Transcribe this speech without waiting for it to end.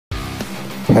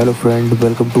Hello friend,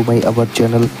 welcome to my our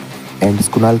channel and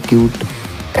Kunal Cute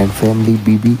and family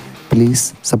Bibi.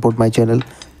 Please support my channel,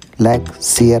 like,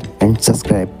 share and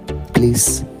subscribe.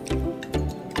 Please.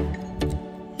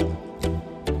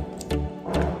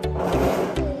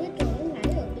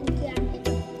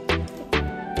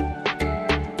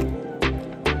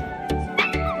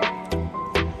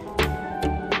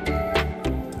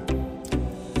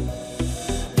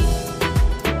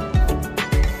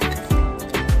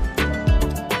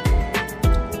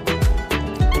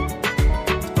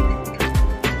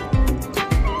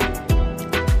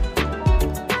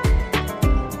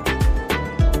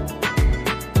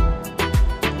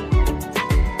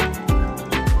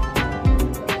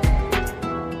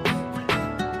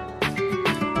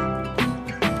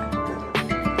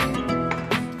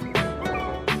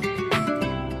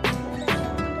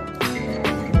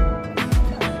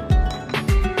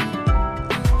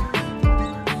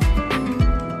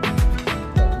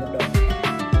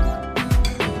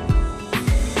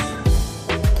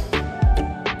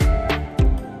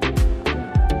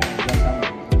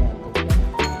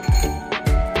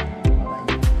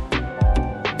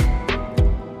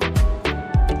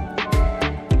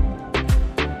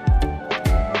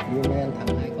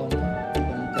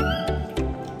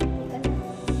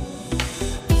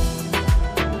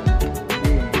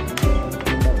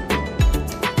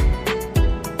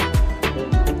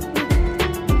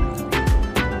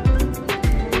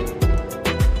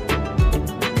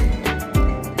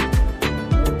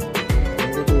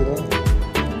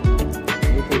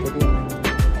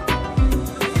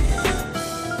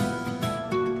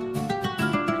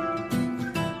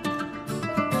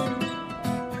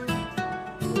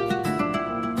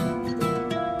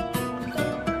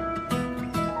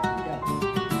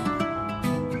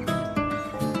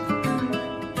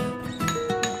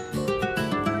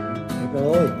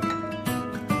 Rồi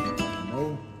đây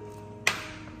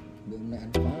đừng này ăn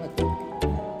quá là tốt.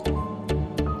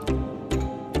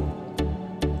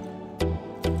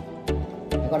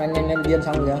 Con anh lên viên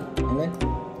xong rồi chưa? Anh lên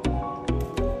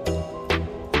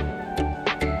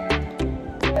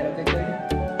đây là chơi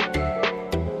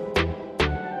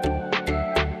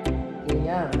đi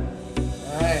nhá.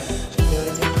 Đây chơi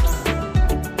lên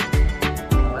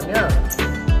ăn nhá.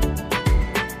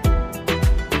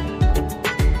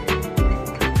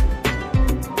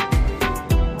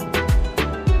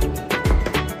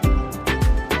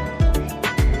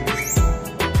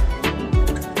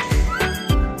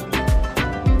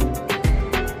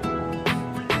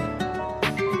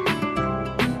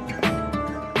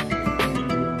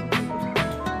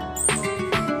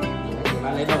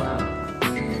 Lấy đâu nào?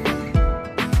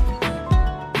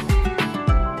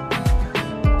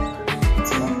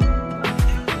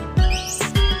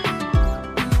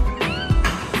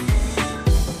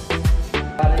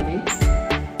 Ba lấy đi.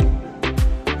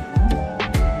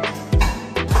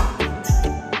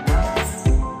 Đó,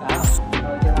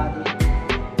 rồi cho ba đi.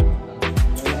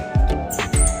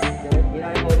 Đi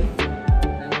đây ngồi đi.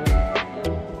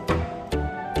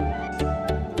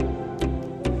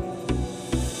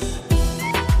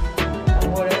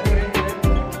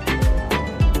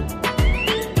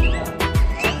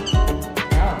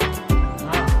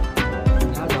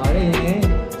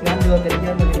 Đưa tiền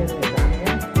cho mình để làm nhé.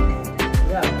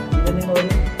 Được, đi lên ngồi đi.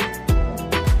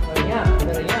 Rồi nhá,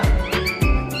 rồi nhá.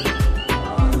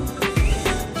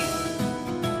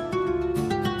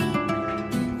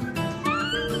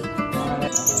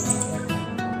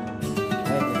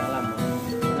 Đây thì nó làm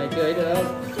con này chơi được.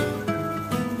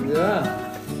 Được.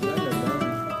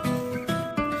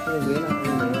 Cái ghế nào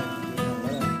cũng được.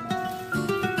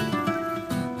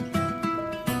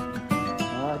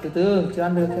 Từ từ chưa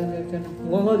ăn được,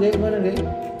 ngồi ghế, ngồi lên ghế, đi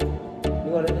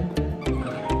ngồi lên đi,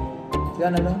 chưa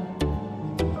ăn được đâu.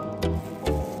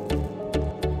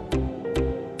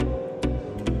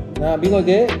 Nào Bí ngồi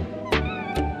ghế,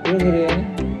 Bí ngồi ghế,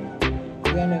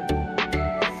 chưa ăn được.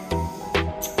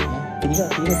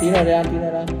 Tí là ra ăn, tí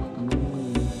là ra.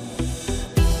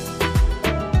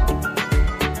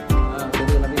 Từ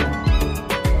từ là đi nào.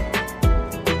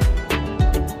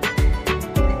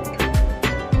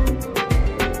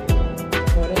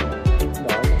 Rồi.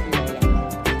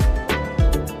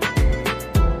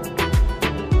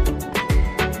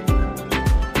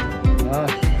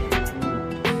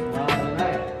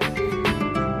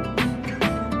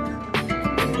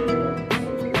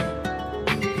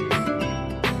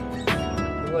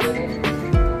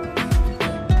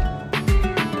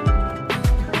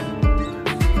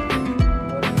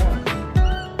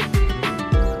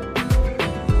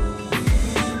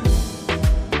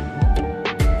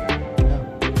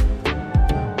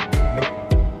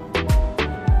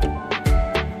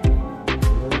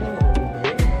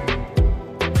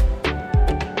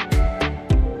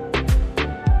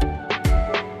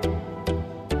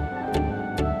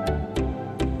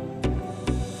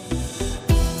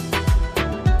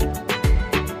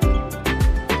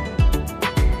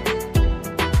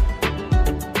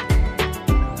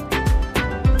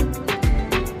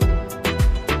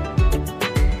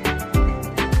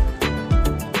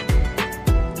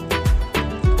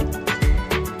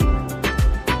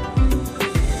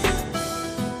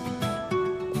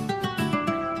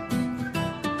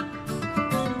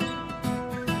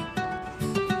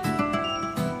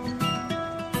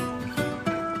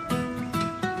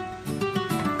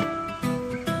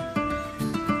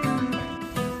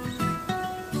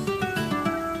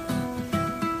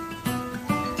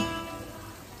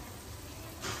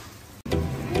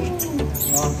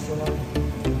 pulang.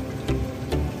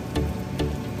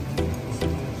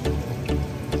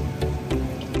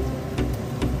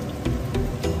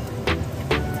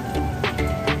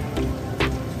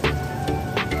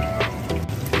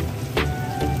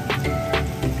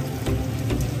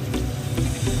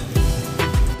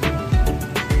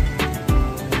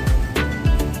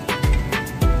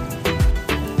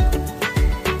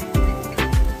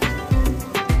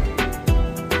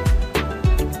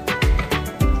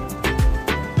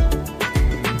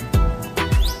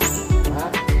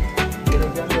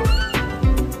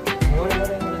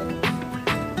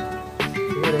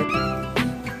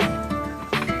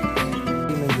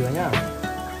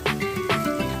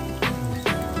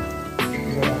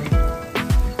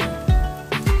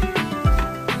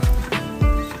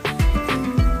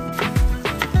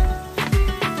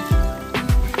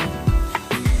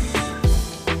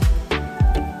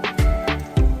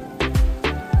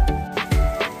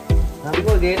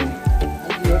 Ghế đấy,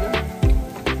 anh gì nữa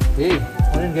đi,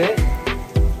 ngồi lên ghế.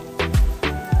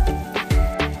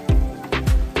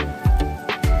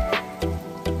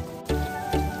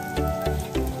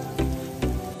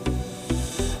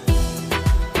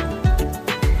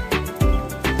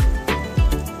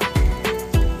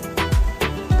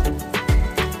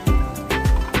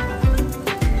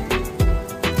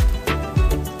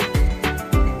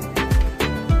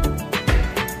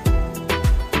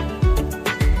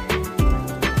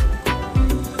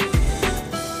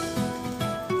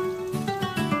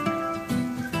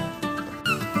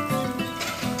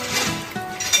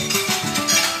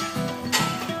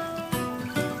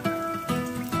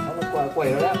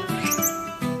 Quẩy rồi đấy.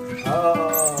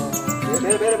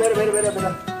 Bế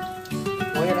đây.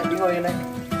 Ngồi yên này, đi ngồi yên này.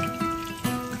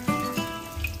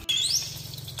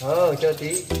 Chờ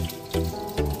tí.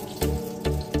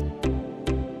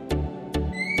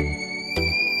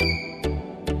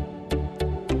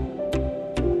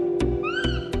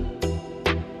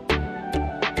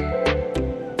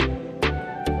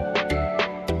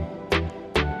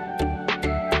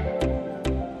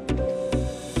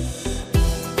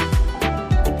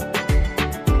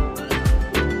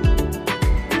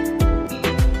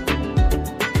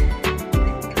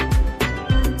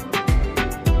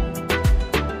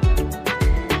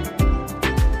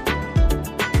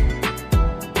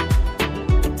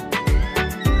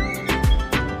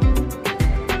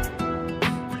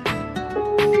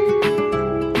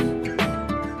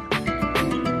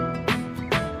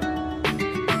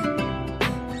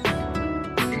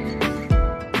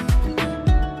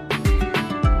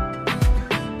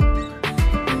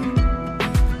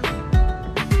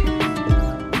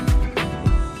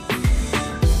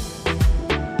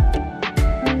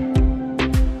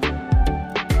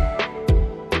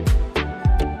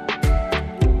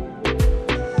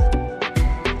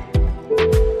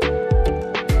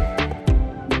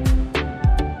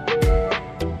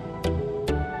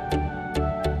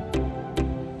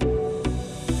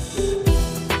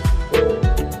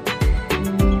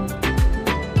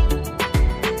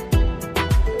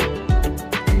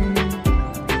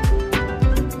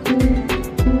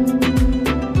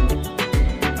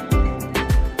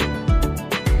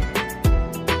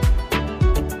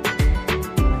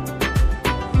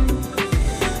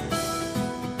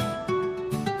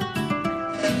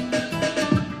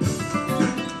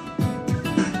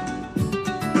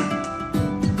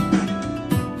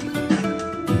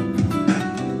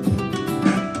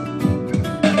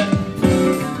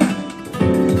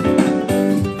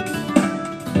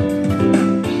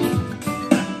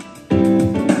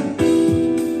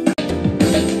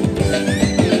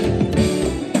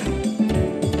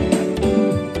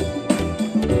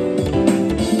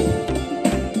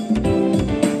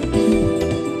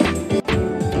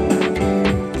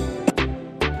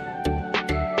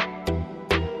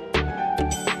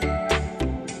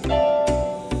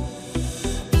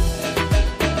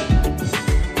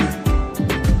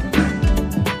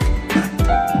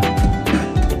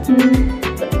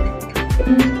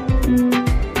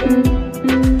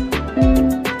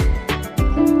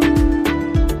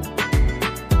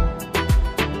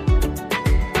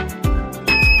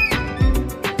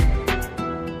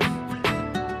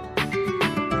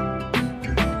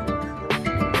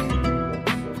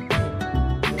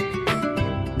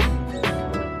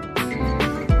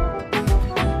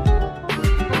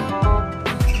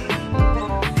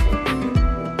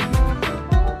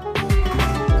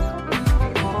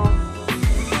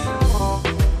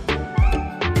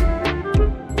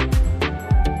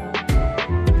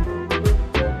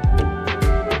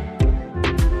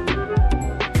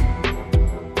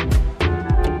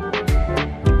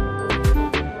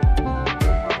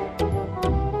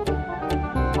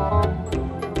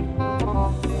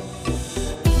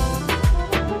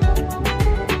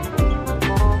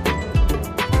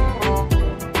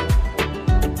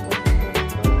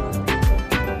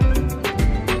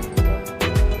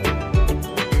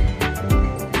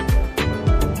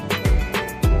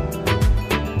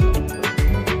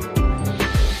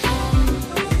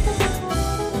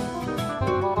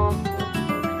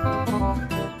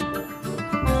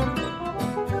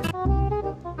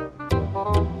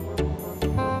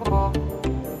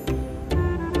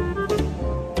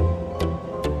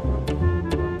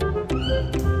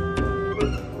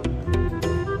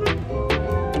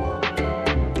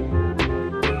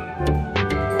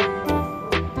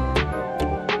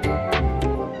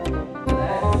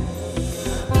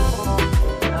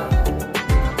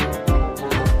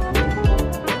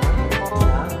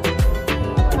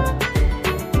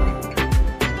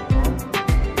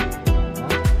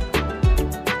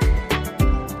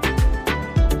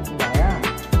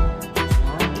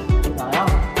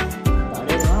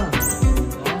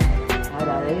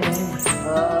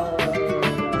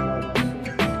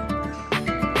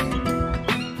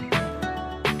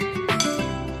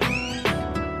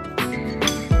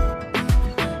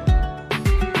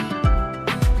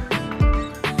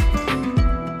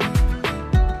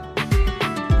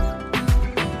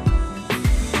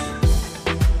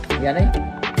 Ghé đấy.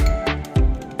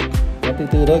 Ghé từ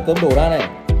từ thôi, cơm đổ ra này.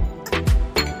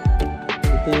 Từ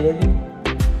từ thôi chứ.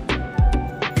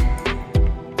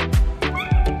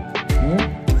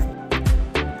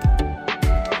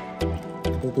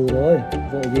 Từ từ thôi,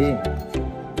 vội gì.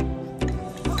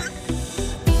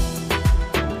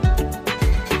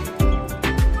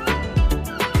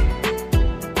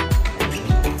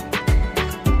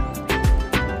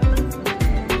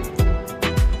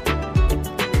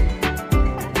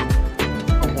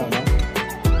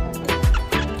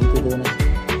 Từ từ này.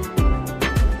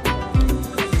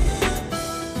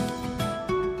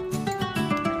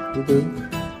 Từ từ.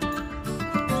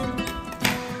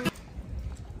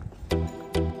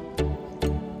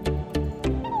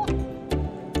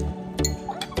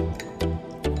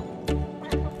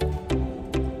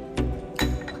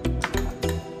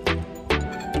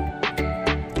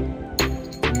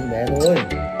 Bé thôi.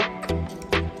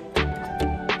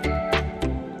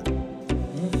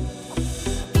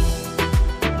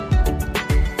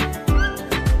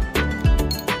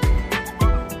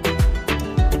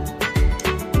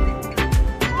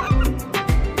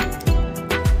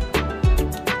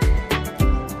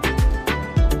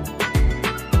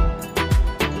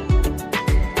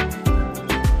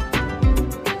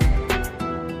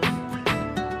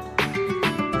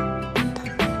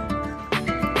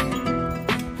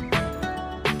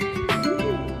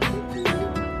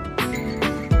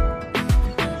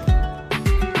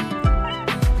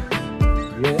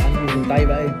 Ghê, ăn dùng tay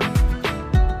vậy.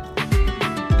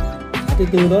 Ăn từ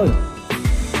từ thôi.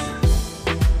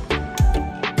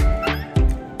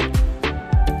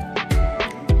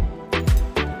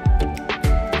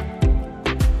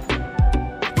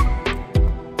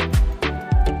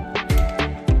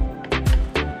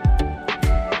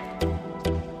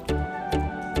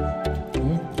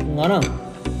 Ngon không?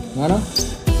 Ngon không?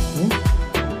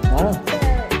 Ngon không?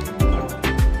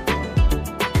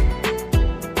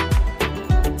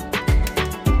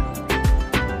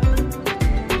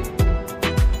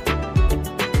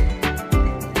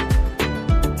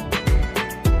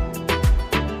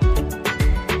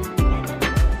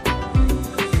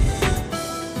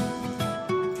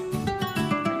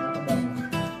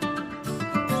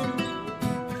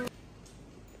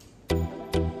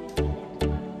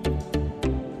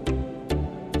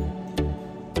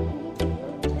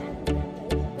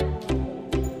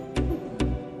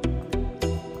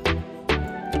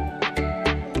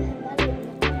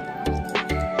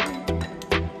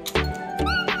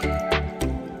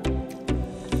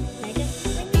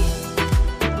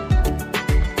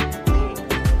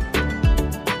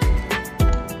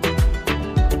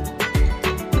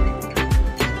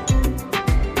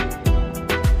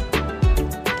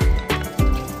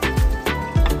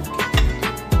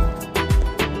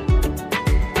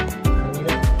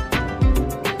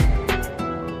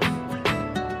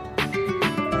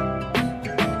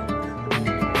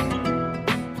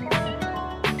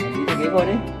 Ghế ngồi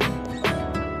đi.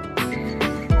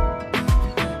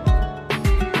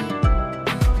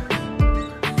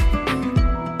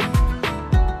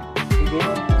 Ghế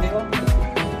không? Ghế không?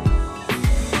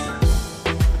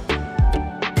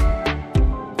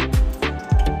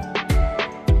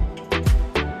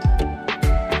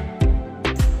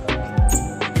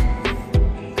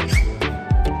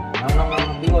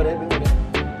 Đi ngồi đấy, đi ngồi đấy.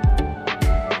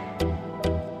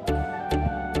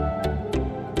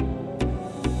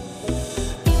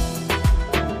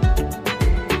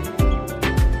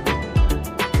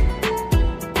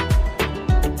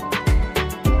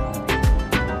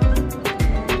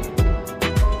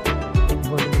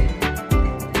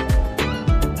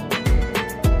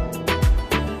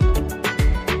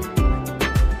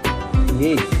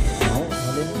 Gì? Đó,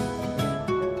 nó lên.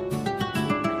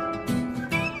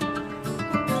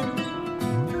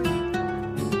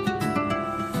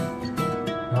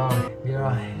 Rồi, đi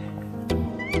rồi.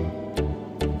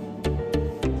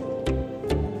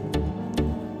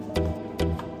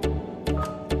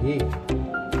 Gì?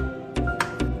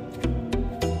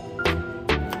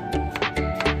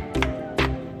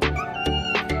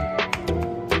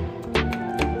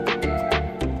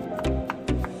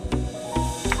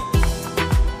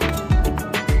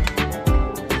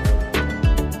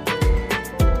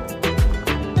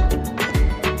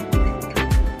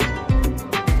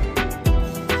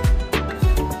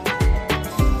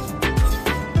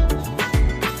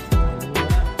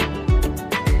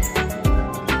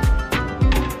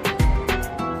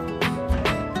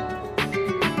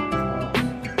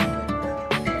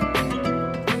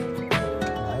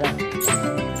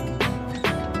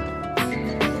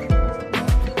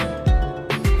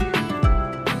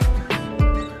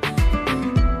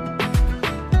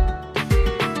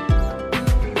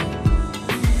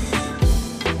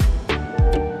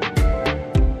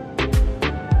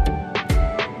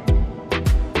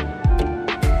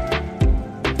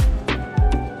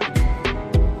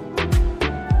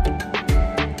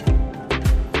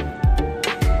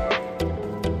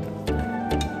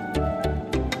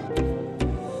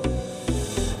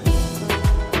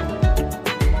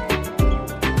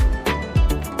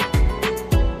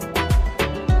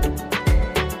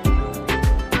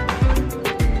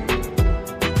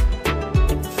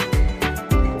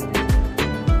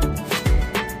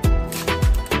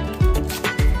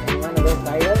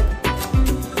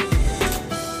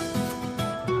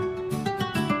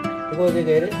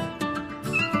 ghế đấy.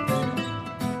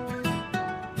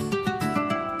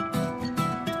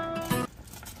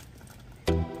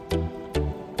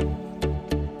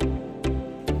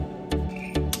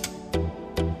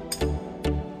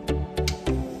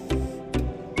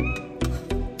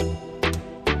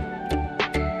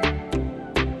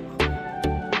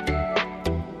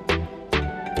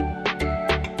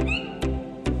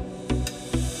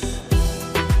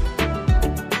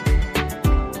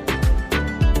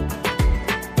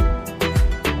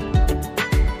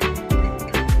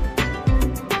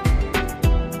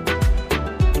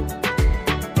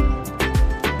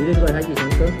 Đi lên gọi hai chị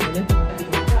xuống cơm nhé.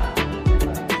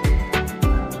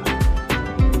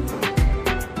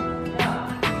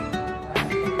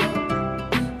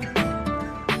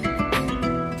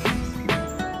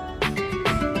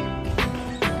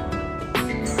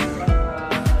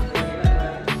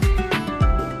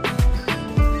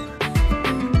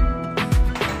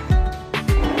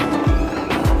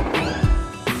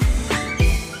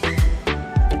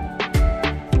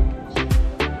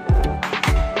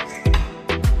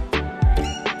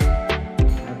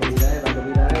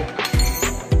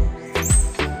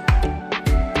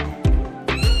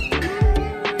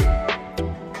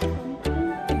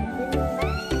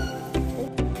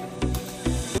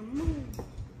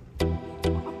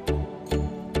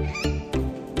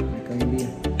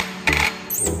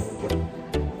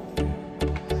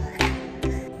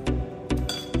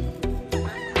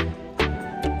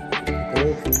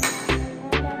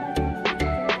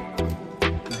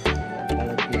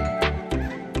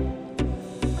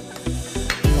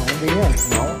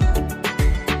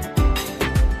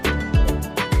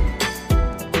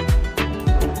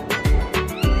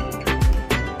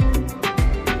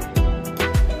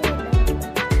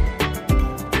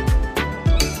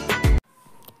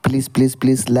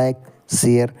 Please like,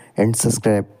 share and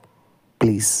subscribe.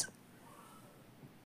 Please.